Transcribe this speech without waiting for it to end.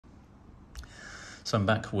So I'm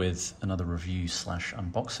back with another review slash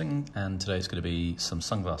unboxing, and today's going to be some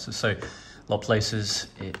sunglasses. So a lot of places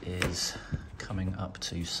it is coming up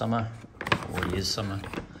to summer, already is summer,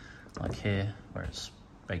 like here where it's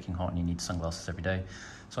baking hot and you need sunglasses every day.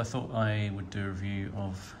 So I thought I would do a review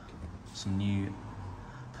of some new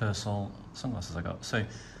Persol sunglasses I got. So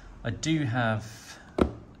I do have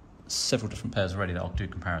several different pairs already that I'll do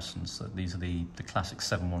comparisons. So these are the classic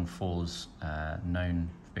 714s, known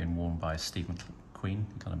for being worn by Steve McQueen.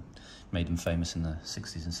 He kind of made them famous in the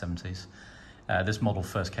 60s and 70s. This model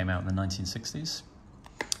first came out in the 1960s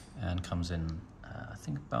and comes in, I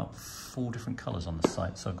think, about 4 different colours on the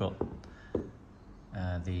site. So I've got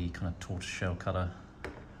the kind of tortoiseshell colour,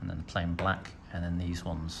 and then the plain black, and then these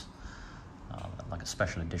ones are like a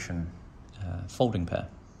special edition folding pair.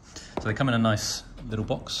 So they come in a nice little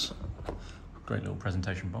box, great little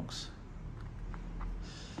presentation box.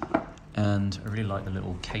 And I really like the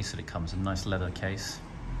little case that it comes in, a nice leather case.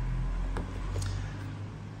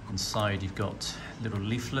 Inside you've got a little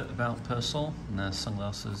leaflet about Persol and their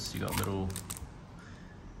sunglasses. You've got a little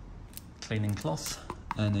cleaning cloth,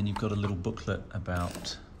 and then you've got a little booklet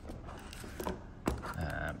about,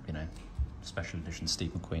 special edition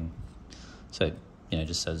Steve McQueen. So, it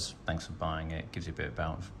just says thanks for buying it, gives you a bit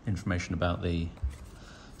about information about the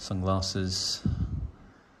sunglasses.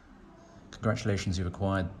 Congratulations, you've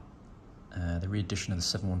acquired the re-edition of the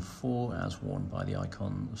 714 as worn by the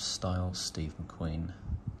icon of style Steve McQueen.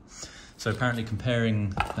 So apparently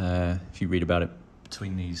comparing, if you read about it,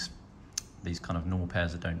 between these kind of normal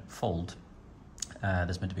pairs that don't fold,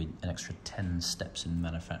 there's meant to be an extra 10 steps in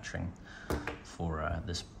manufacturing for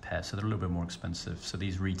this pair, so they're a little bit more expensive. So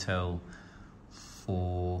these retail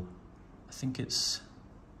for, I think it's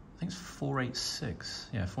 486,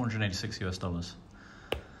 yeah, $486 US.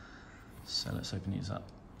 So let's open these up.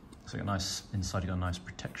 So you got nice inside. You got a nice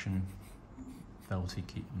protection, velvety,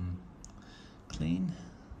 keep them clean.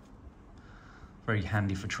 Very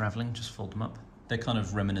handy for traveling. Just fold them up. They're kind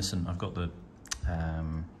of reminiscent. I've got the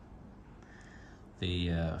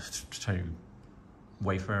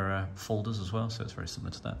wafer folders as well, so it's very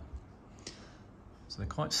similar to that. So they're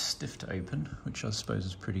quite stiff to open, which I suppose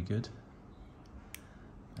is pretty good.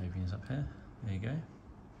 Opening is up here. There you go.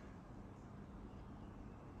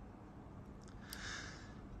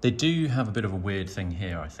 They do have a bit of a weird thing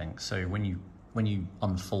here, I think. So when you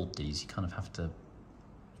unfold these, you kind of have to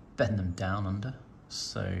bend them down under.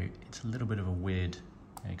 So it's a little bit of a weird,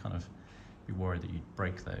 you kind of be worried that you'd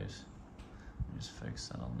break those. Let me just focus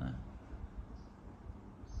that on there.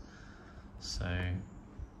 So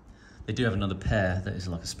they do have another pair that is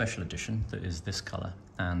like a special edition that is this color,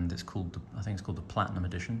 and it's called, I think it's called the Platinum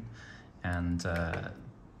Edition. And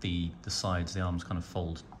the sides, the arms kind of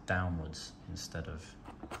fold downwards instead of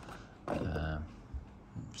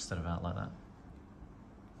out like that.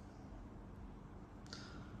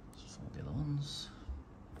 Just fold the other ones.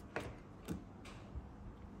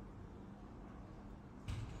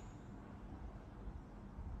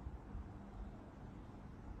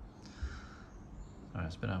 Alright,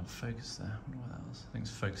 it's a bit out of focus there. I wonder what that was. I think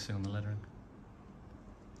it's focusing on the lettering.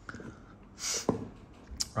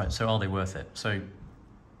 Right, so are they worth it? So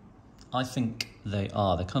I think they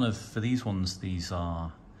are. They're kind of, for these ones, these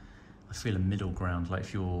are, I feel, a middle ground. Like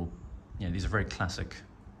if you're, these are very classic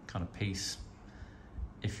kind of piece.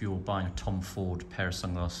 If you're buying a Tom Ford pair of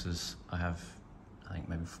sunglasses, I think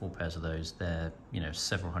maybe 4 pairs of those. They're,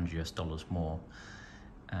 several hundred US more.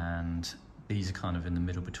 And these are kind of in the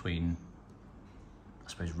middle between, I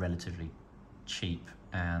suppose, relatively cheap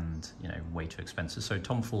and, way too expensive. So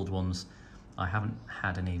Tom Ford ones, I haven't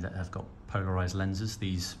had any that have got polarized lenses.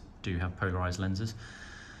 These do have polarized lenses.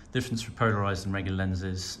 The difference with polarized and regular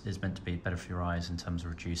lenses is meant to be better for your eyes in terms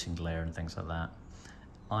of reducing glare and things like that.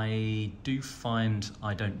 I do find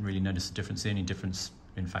I don't really notice the difference. The only difference,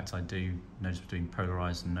 in fact, I do notice between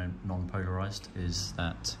polarized and non-polarized is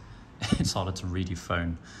that it's harder to read your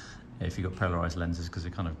phone if you've got polarized lenses, because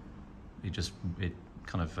it kind of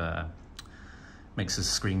makes the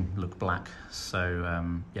screen look black.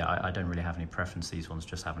 So I don't really have any preference. These ones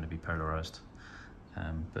just happen to be polarized.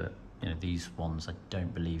 But these ones, I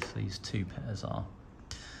don't believe these 2 pairs are.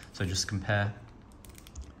 So just compare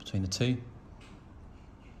between the 2.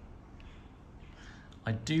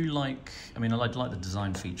 I do like, I like the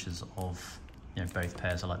design features of both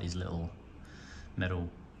pairs. I like these little metal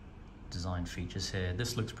design features here.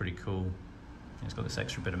 This looks pretty cool. It's got this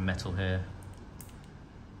extra bit of metal here.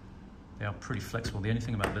 They are pretty flexible. The only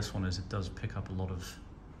thing about this one is it does pick up a lot of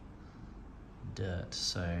dirt,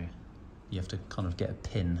 so you have to kind of get a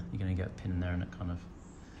pin. You're going to get a pin in there and it kind of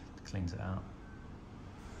cleans it out.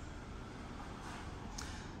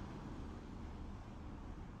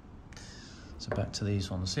 So back to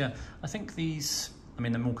these ones. Yeah, I think these, I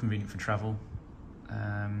mean, they're more convenient for travel.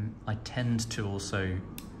 I tend to also,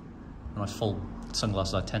 when I fold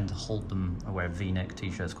sunglasses, I tend to hold them. I wear V-neck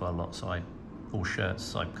t-shirts quite a lot, or shirts.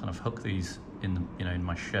 So I kind of hook these in the, in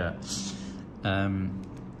my shirt.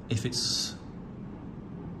 If it's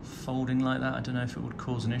folding like that, I don't know if it would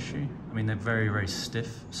cause an issue. I mean, they're very, very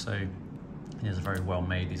stiff, so these are very well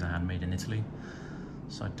made. These are handmade in Italy,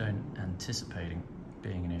 so I don't anticipate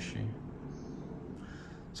being an issue.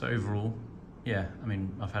 So overall, yeah, I mean,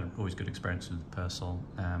 I've had always good experiences with Persol.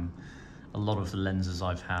 A lot of the lenses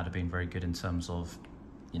I've had have been very good in terms of,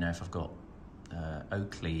 if I've got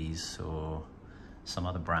Oakleys or some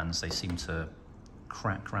other brands, they seem to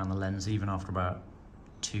crack around the lens even after about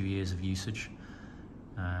 2 years of usage.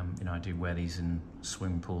 I do wear these in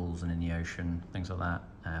swimming pools and in the ocean, things like that,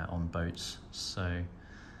 on boats. So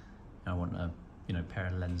I want a pair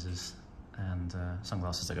of lenses and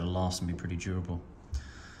sunglasses that are going to last and be pretty durable.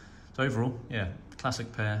 So overall, yeah,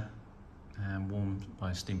 classic pair, worn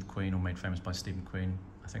by Steve McQueen or made famous by Steve McQueen.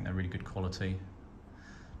 I think they're really good quality.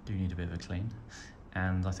 Do need a bit of a clean,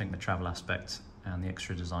 and I think the travel aspect and the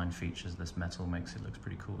extra design features of this metal makes it look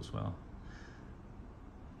pretty cool as well.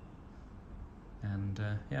 And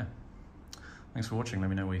yeah, thanks for watching. Let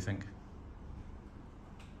me know what you think.